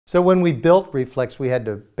So when we built Reflex, we had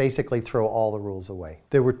to basically throw all the rules away.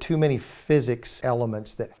 There were too many physics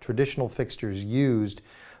elements that traditional fixtures used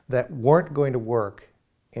that weren't going to work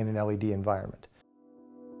in an LED environment.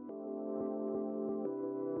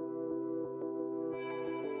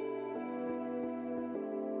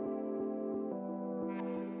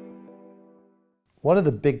 One of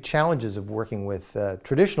the big challenges of working with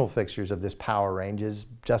traditional fixtures of this power range is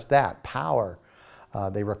just that, power.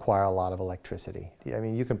 They require a lot of electricity. I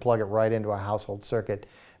mean, you can plug it right into a household circuit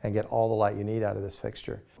and get all the light you need out of this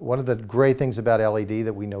fixture. One of the great things about LED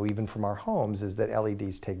that we know even from our homes is that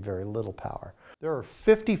LEDs take very little power. There are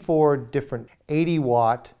 54 different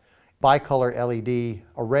 80-watt bicolor LED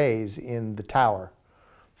arrays in the tower.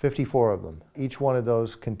 54 of them. Each one of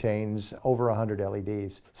those contains over 100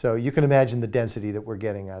 LEDs. So you can imagine the density that we're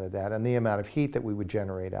getting out of that and the amount of heat that we would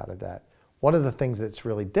generate out of that. One of the things that's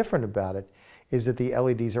really different about it is that the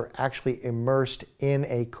LEDs are actually immersed in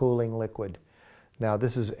a cooling liquid. Now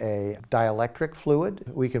this is a dielectric fluid.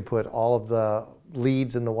 We can put all of the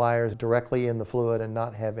leads and the wires directly in the fluid and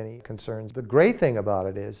not have any concerns. The great thing about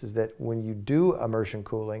it is that when you do immersion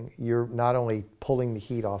cooling, you're not only pulling the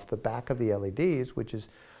heat off the back of the LEDs, which is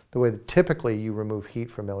the way that typically you remove heat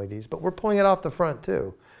from LEDs, but we're pulling it off the front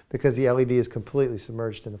too, because the LED is completely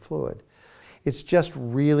submerged in the fluid. It's just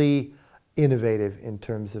really innovative in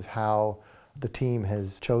terms of how the team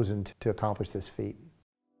has chosen to accomplish this feat.